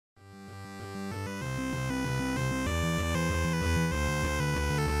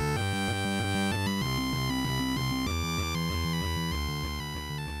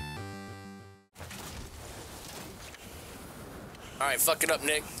Alright, fuck it up,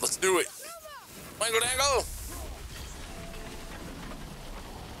 Nick. Let's do it. Wangle dangle!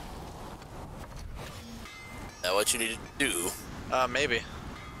 That what you need to do? Maybe.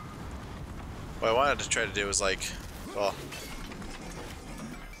 What I wanted to try to do was like, well,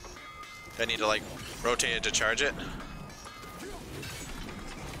 I need to like rotate it to charge it.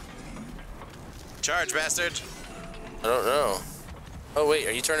 Charge, bastard! I don't know. Oh wait,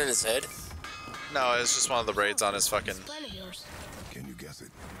 are you turning his head? No, it's just one of the braids on his fucking. Plan of yours. Can you guess it?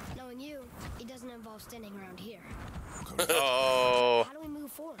 Knowing you, it doesn't involve standing around here. Oh, How do we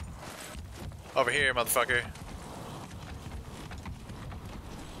move forward? over here, motherfucker.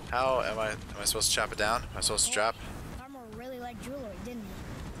 How am I supposed to chop it down? Am I supposed to drop? Farmer really liked jewelry, didn't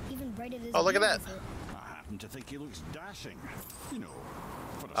he? Even braided his Oh, look at beard that. with it. I happen to think he looks dashing. You know,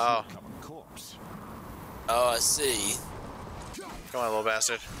 for a Oh. common corpse. Oh, I see. Come on, little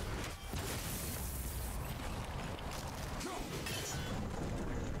bastard.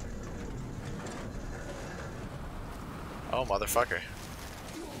 Oh, motherfucker.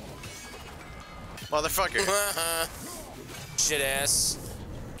 Motherfucker. Shit ass.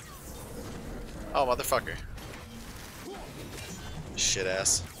 Oh, motherfucker. Shit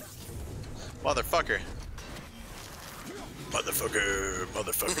ass. Motherfucker. Motherfucker.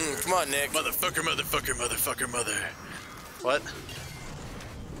 Motherfucker. Come on, Nick. Motherfucker, motherfucker, motherfucker, mother. What?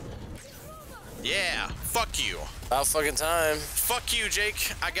 Yeah. Fuck you. About fucking time. Fuck you,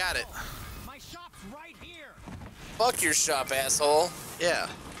 Jake. I got it. My shop's right here. Fuck your shop, asshole. Yeah.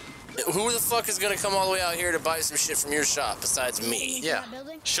 Who the fuck is gonna come all the way out here to buy some shit from your shop besides me? Yeah.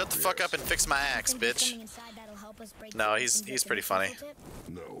 Shut the fuck up and fix my axe, Think there's bitch. something inside that'll help us break No, through he's and get pretty the funny. tip?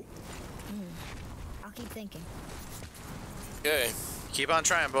 No. I'll keep thinking. Okay. Keep on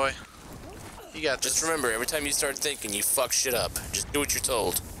trying, boy. You got Just this. remember, every time you start thinking, you fuck shit up. Just do what you're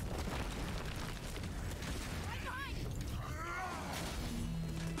told.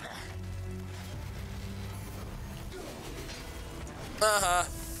 Uh-huh.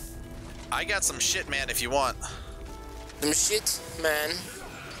 I got some shit, man, if you want. Some shit, man.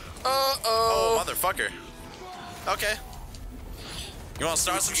 Oh, Uh-oh. motherfucker. Okay. You want to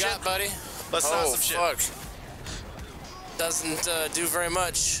start some What you shit? got, buddy? Let's start Oh, some shit. fuck. Doesn't do very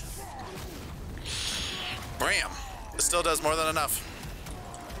much. Bram. It still does more than enough.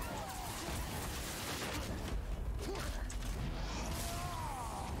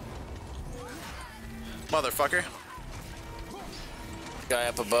 Motherfucker. Guy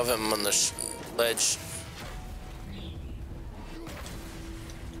up above him on the ledge.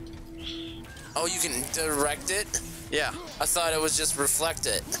 Oh, you can direct it? Yeah. I thought it was just reflect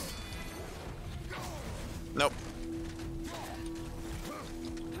it. Nope.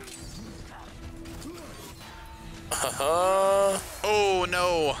 Oh,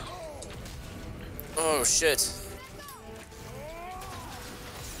 no. Oh, shit.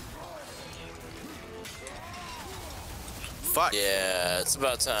 Fuck. Yeah, it's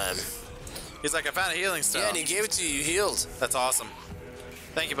about time. He's like, I found a healing stone. Yeah, and he gave it to you. You healed. That's awesome.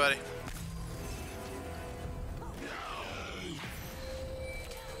 Thank you, buddy.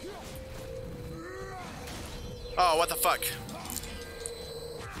 Oh, what the fuck?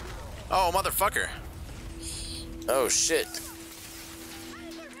 Oh, motherfucker. Oh, shit.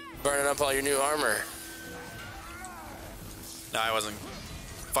 Burning up all your new armor. No, I wasn't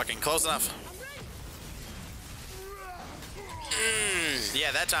fucking close enough.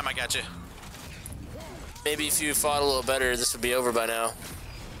 Yeah, that time I got you. Maybe if you fought a little better, this would be over by now.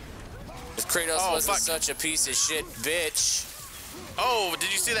 If Kratos Oh, wasn't fuck. such a piece of shit bitch. Oh,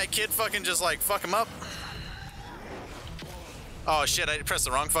 did you see that kid fucking just like fuck him up? Oh shit, I pressed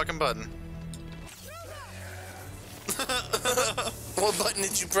the wrong fucking button. What button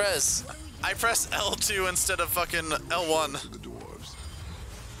did you press? I pressed L2 instead of fucking L1. The dwarves.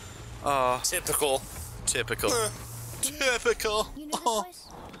 Oh, Typical. typical. Typical. You know Oh, this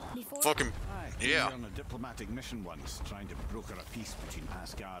place? Before? fucking. Aye, Yeah. we were on a diplomatic mission once, trying to broker a peace between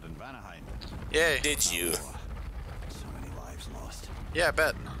Asgard and Vanaheim. Yay. Did you? So many lives lost. Yeah, I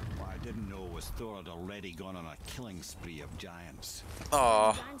bet. What I didn't know was Thor had already gone on a killing spree of giants.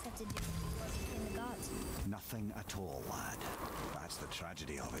 Aw. Giants have to do with the gods. Nothing at all, lad. That's the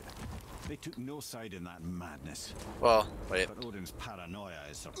tragedy of it. They took no side in that madness. Well, wait. But Odin's paranoia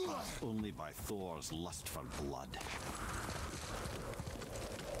is surpassed only by Thor's lust for blood.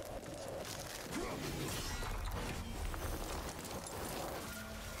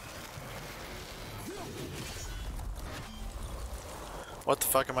 What the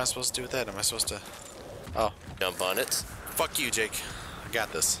fuck am I supposed to do with that? Am I supposed to? Oh, Jump on it. fuck you, Jake. I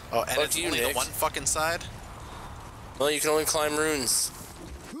got this. Oh, and Fuck it's you, only Nick. the one fucking side? Well, you can only climb runes.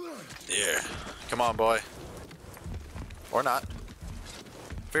 Yeah. Come on, boy. Or not.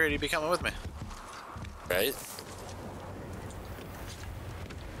 Figured you'd be coming with me. Right?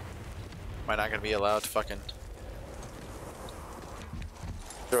 Am I not gonna be allowed to fucking...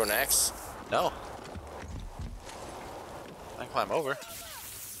 Throw an axe? No. I can climb over.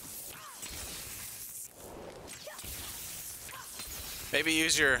 Maybe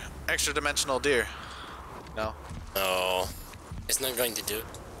use your extra dimensional deer. No. No. It's not going to do it.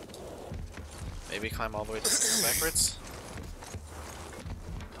 Maybe climb all the way backwards.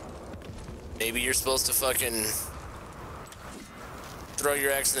 Maybe you're supposed to fucking throw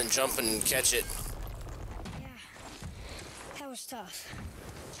your axe and then jump and catch it. Yeah, that was tough.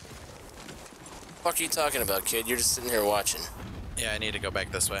 What are you talking about, kid? You're just sitting here watching. Yeah, I need to go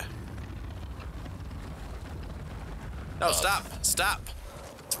back this way. No, stop! Stop!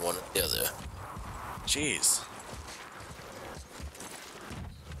 It's one or the other. Jeez.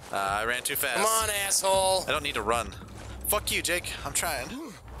 I ran too fast. Come on, asshole! I don't need to run. Fuck you, Jake. I'm trying.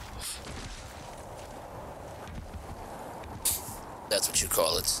 That's what you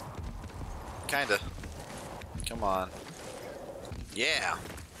call it. Kinda. Come on. Yeah.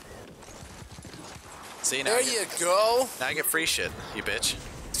 See, now There you go! now I get free shit, you bitch.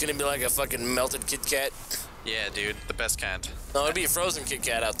 It's gonna be like a fucking melted Kit Kat. Yeah, dude. The best kind. No, it'd be a frozen Kit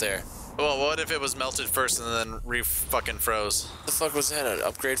Kat out there. Well, what if it was melted first and then fucking froze? What the fuck was that? An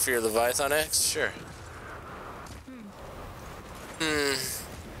upgrade for your Leviathan X? Sure. The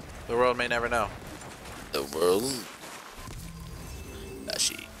world may never know. The world?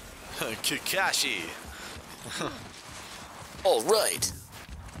 Kakashi. Kakashi. All right.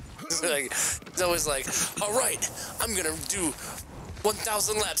 It's always like, all right, I'm gonna do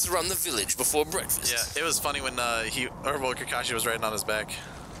 1,000 laps around the village before breakfast. Yeah, it was funny when Kakashi was riding on his back.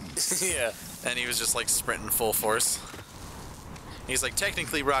 Yeah. And he was just like sprinting full force. He's like,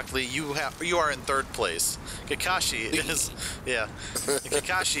 technically, Rock Lee, you are in third place. Kakashi is, yeah,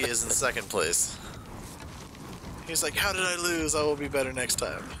 Kakashi is in second place. He's like, how did I lose? I will be better next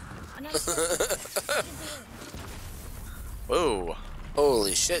time. Whoa.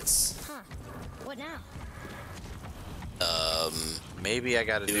 Holy shits. Huh. What now? Maybe I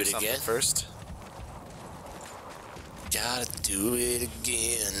gotta do it something again? first. Gotta do it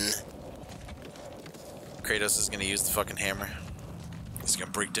again. Kratos is gonna use the fucking hammer. He's gonna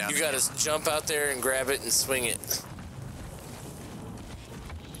break down. You gotta jump out there and grab it and swing it.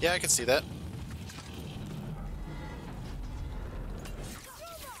 Yeah, I can see that.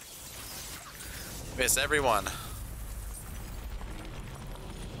 Miss everyone.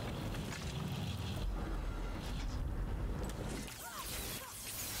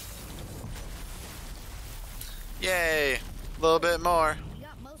 Yay! A little bit more. You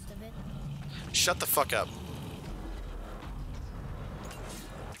got most of it. Shut the fuck up.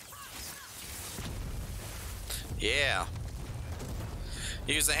 Yeah.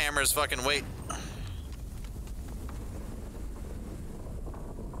 Use the hammer's fucking weight.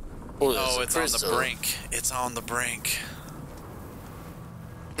 Oh, it's on the brink. It's on the brink.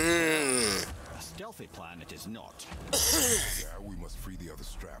 A stealthy plan it is not. Yeah, we must free the other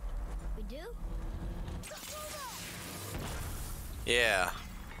strap. We do? Yeah.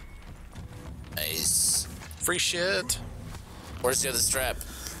 Nice. Free shit. Where's the other strap?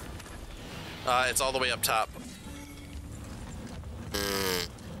 It's all the way up top.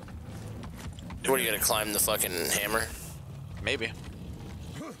 What, are you gonna climb the fucking hammer? Maybe.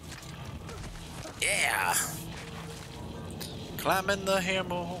 Yeah! Climbing the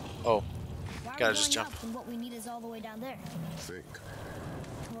hammer. Oh, Why are gotta we just going jump. up when what we need is all the way down there? Think.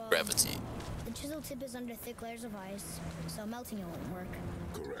 Well, Gravity. the chisel tip is under thick layers of ice, so melting it won't work.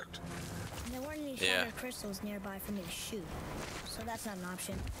 Correct. And there weren't any Yeah. shattered crystals nearby for me to shoot, so that's not an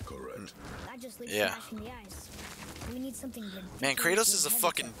option. Correct. That just leaves Yeah. smashing the ice. We need something ridiculously Man, Kratos is a heavy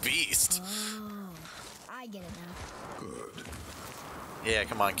fucking to- beast. Oh, I get it now. Good. Yeah,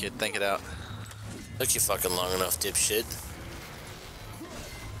 come on, kid. Think it out. Took you fucking long enough, dipshit.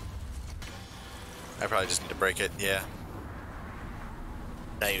 I probably just need to break it. Yeah.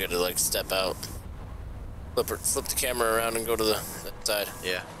 Now you gotta, like, step out. Flip the camera around and go to the side.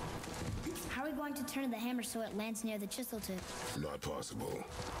 Yeah. How are we going to turn the hammer so it lands near the chisel tip? Not possible.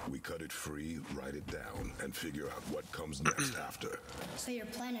 We cut it free, write it down, and figure out what comes next after. So your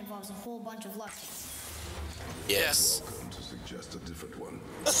plan involves a whole bunch of luck. Yes. Welcome to suggest a different one.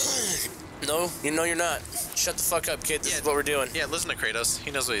 No, you know you're not. Shut the fuck up, kid. This is what we're doing. Yeah, listen to Kratos. He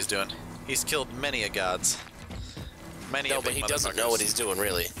knows what he's doing. He's killed many a gods. Many a No, but big he doesn't know motherfuckers. what he's doing,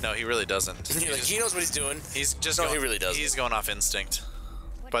 really. No, he really doesn't. You're like, he knows what he's doing. He's just No, going, he really doesn't. He's going off instinct.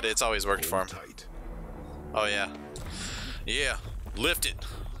 But it's always worked for him. Hold tight. Oh, yeah. Yeah. Lift it.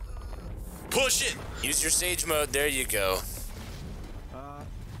 Push it. Use your sage mode. There you go.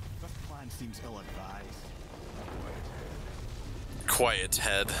 seems ill-advised. Quiet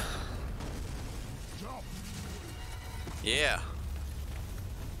head. Yeah.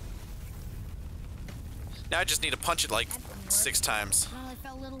 Now I just need to punch it like 6 times. Well, I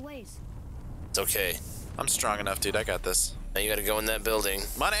fell a little ways. It's okay. I'm strong enough, dude. I got this. Now you gotta go in that building.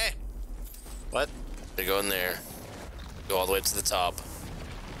 Money! What? You go in there. Go all the way up to the top.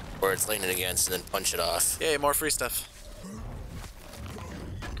 Where it's leaning against, and then punch it off. Yay, more free stuff.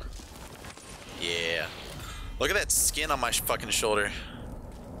 Yeah. Look at that skin on my fucking shoulder.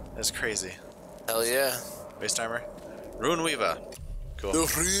 That's crazy. Hell yeah. Waste armor. Rune Weaver. Cool.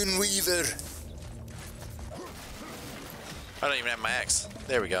 The Rune Weaver. I don't even have my axe.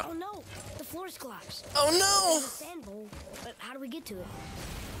 There we go. Oh no, the floor's collapsed. Oh There's a no! sand bowl, but how do we get to it?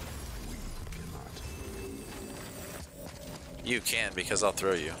 You can, because I'll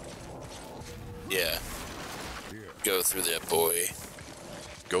throw you. Yeah. Go through that, boy.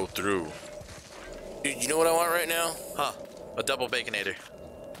 Go through. Dude, you know what I want right now? Huh. A double baconator.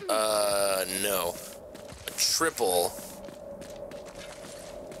 No. A triple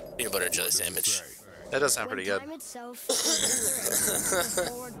peanut butter and jelly sandwich. That does sound pretty good. Time itself is the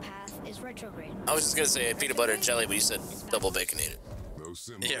forward path is retrograde. I was just gonna say peanut butter and jelly, but you said double baconated. Those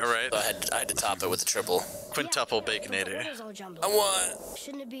symbols. Yeah, right. So I had to top it with a triple. Quintuple The baconator. order's all jumbled. I want...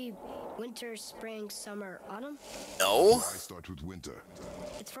 Shouldn't it be winter, spring, summer, autumn? No? I start with winter.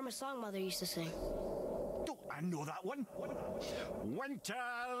 It's from a song Mother used to sing. Oh, I know that one. Winter,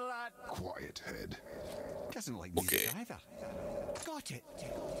 lad. Quiet head. Doesn't like music Okay. either. Got it.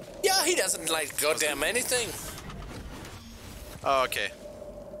 Yeah, he doesn't like goddamn anything. Oh, okay.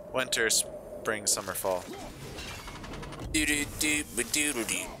 Winter, spring, summer, fall. Do do do do do do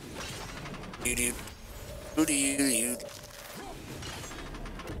do do do do.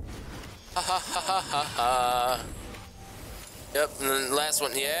 Ha ha ha ha ha ha. Yep, and then the last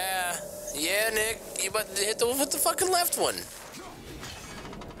one, yeah. Yeah, Nick, you about to hit the with the fucking left one.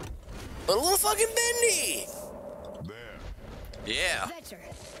 But a little fucking bendy. There. Yeah. Vetter,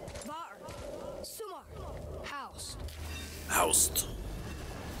 Var, Sumar, House. Housed.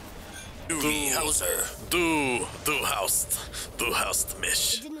 Du Hauser. Du housed It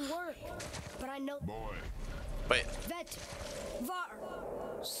mish. didn't work, but I know. Boy. Wait. Vetter,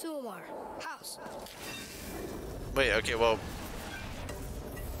 Var, Sumar, House. Wait, okay, well.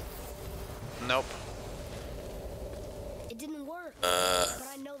 Nope. It didn't work, but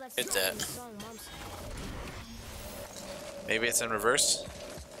I know that's hit not that. the song Mom sang. Maybe it's in reverse?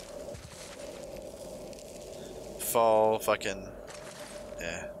 Fall fucking.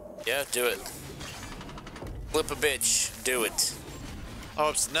 Yeah. Yeah, do it. Flip a bitch. Do it.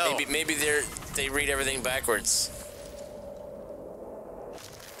 Oops, no. Maybe they read everything backwards.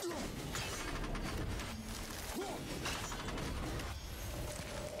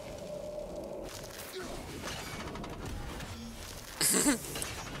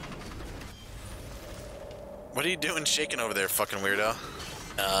 What are you doing shaking over there, fucking weirdo?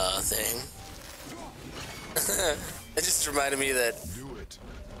 Thing. It just reminded me that, Do it.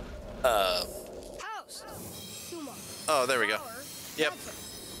 House, Sumar. Oh, there we go. Power, Yep. Vetter.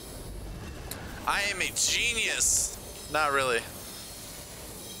 I am a genius. Not really.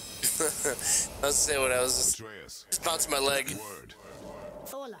 I was saying when I was Atreus. just bouncing my leg. Word.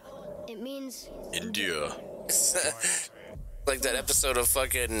 Thola. It means India. Like that episode of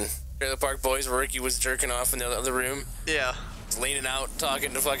fucking Trailer Park Boys where Ricky was jerking off in the other room, Yeah. leaning out,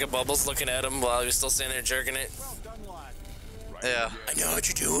 talking to fucking Bubbles, looking at him while he was still standing there jerking it. Well done, lad. Yeah. I know what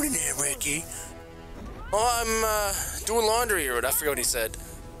you're doing in there, Ricky. Oh, I'm doing laundry or what? I forgot what he said.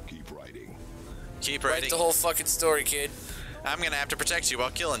 Keep writing. Keep Write writing. the whole fucking story, kid. I'm gonna have to protect you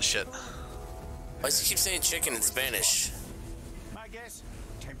while killing shit. Why does he keep saying chicken in Spanish? My guess?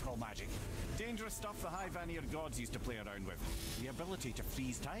 Temporal magic. Dangerous stuff the high Vanir gods used to play around with. The ability to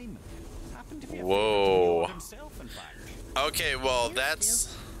freeze time. Happened to be a Whoa. favorite of God himself, in fact. Okay, well,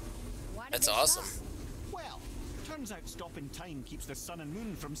 that's. why did That's they awesome. stop? Well, turns out stopping time keeps the sun and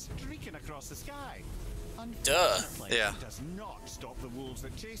moon from streaking across the sky. Duh. Unfortunately, Yeah. it does not stop the wolves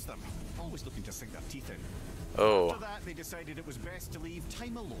that chase them, always looking to sink their teeth in. Oh. After that, they decided it was best to leave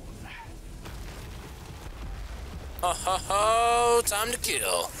time alone. Ho ho ho! Time to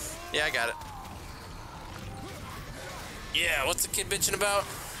kill. Yeah, I got it. Yeah, what's the kid bitching about?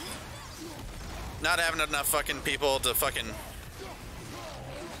 Not having enough fucking people to fucking.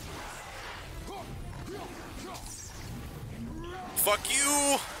 Fuck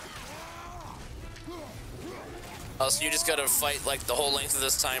you! Oh, so you just gotta fight like the whole length of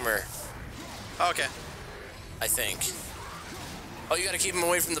this timer, Okay. I think. Oh, you gotta keep him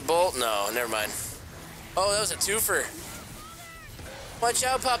away from the bolt? No, never mind. Oh, that was a twofer. Watch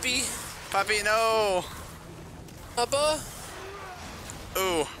out, puppy. Puppy, no! Papa?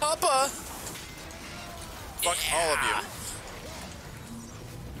 Ooh, Papa? fuck all of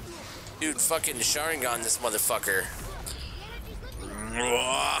you. Dude, fucking Sharingan this motherfucker.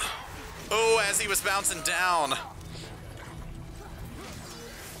 Oh, as he was bouncing down.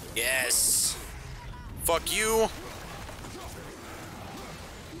 Yes. Fuck you.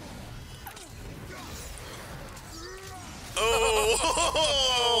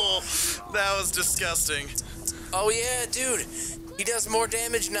 Oh, that was disgusting. Oh yeah, dude. He does more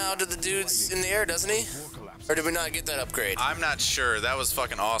damage now to the dudes in the air, doesn't he? Or did we not get that upgrade? I'm not sure. That was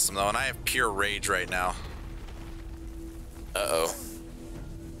fucking awesome, though, and I have pure rage right now. Uh-oh.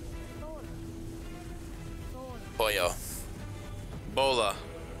 Boyo. Bola.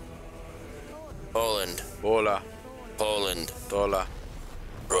 Poland. Bola. Poland. Bola.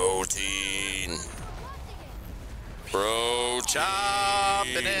 Protein. Protein.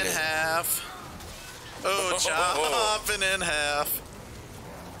 Chopping in half. Oh, chopping in half.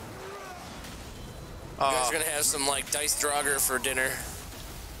 You guys are gonna have some, like, diced Draugr for dinner.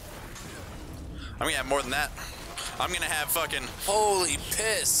 I'm gonna have more than that. I'm gonna have fucking... Holy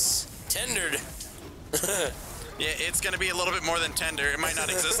piss. Tendered. Yeah, it's gonna be a little bit more than tender. It might not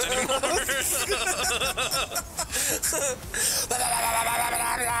exist anymore.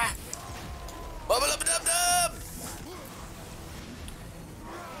 Bubble up dub dub.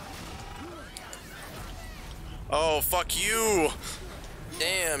 Oh, fuck you.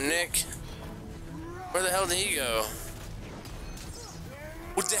 Damn, Nick. Where the hell did he go?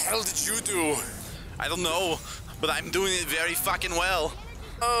 What the hell did you do? I don't know, but I'm doing it very fucking well.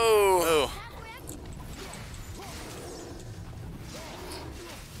 Oh. Oh.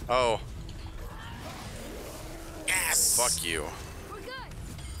 Oh. Yes. Fuck you.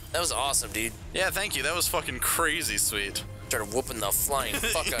 That was awesome, dude. Yeah, thank you. That was fucking crazy sweet. Started whooping the flying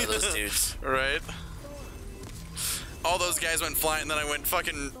fuck out of those dudes. Right? All those guys went flying, and then I went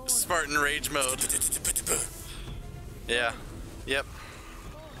fucking Spartan rage mode. Yeah. Yep.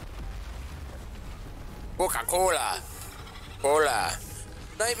 Coca-Cola. Cola.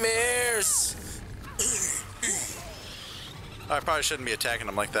 Nightmares. I probably shouldn't be attacking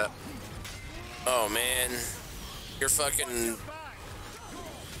them like that. Oh, man. You're fucking...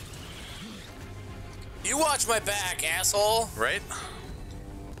 You watch my back, asshole. Right?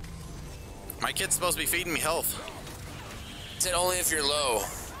 My kid's supposed to be feeding me health. Said only if you're low.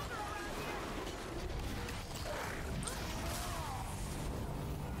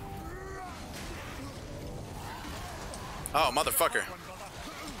 Oh, motherfucker.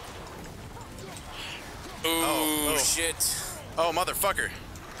 Ooh, Oh. shit. Oh, motherfucker.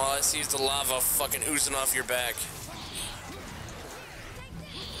 All I see is the lava fucking oozing off your back.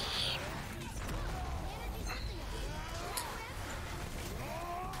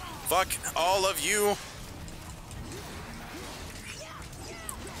 Fuck all of you.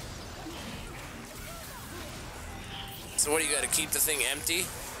 So what do you gotta keep the thing empty?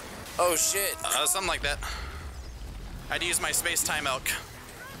 Oh shit. Something like that. I'd use my space-time elk.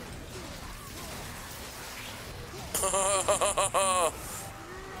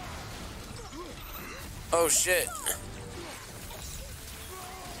 Oh shit.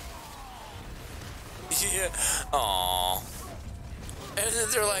 Yeah. Aww. And then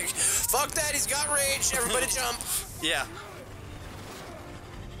they're like, fuck that, he's got rage, everybody jump. Yeah.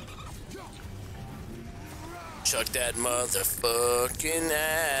 Chuck that motherfucking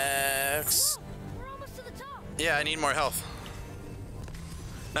axe. We're almost to the top. Yeah, I need more health.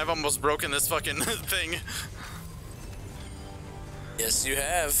 I've almost broken this fucking thing. Yes, you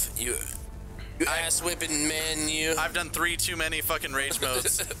have. You ass whipping man, you. I've done 3 too many fucking rage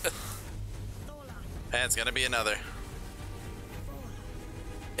modes. And it's gonna be another.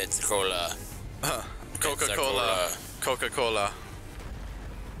 It's cola. Coca-Cola. Coca-Cola.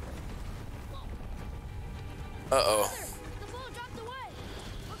 Uh-oh. The ball dropped away.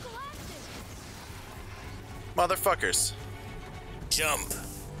 We're collapsing. Motherfuckers. Jump.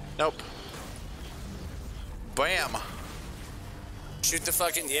 Nope. Bam. Shoot the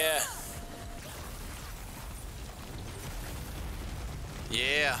fucking, yeah.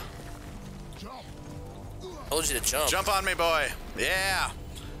 Yeah. Told you to jump. Jump on me, boy. Yeah.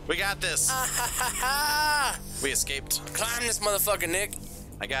 We got this. We escaped. Climb this motherfucker, Nick.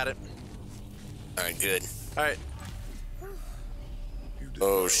 I got it. Alright, good. Alright.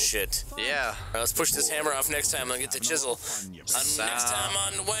 Oh, shit. Yeah. Alright, let's push this hammer off next time and get the chisel. Next time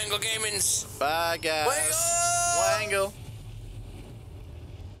on Wangle Gaming's Bye, guys. Wangle! Wangle.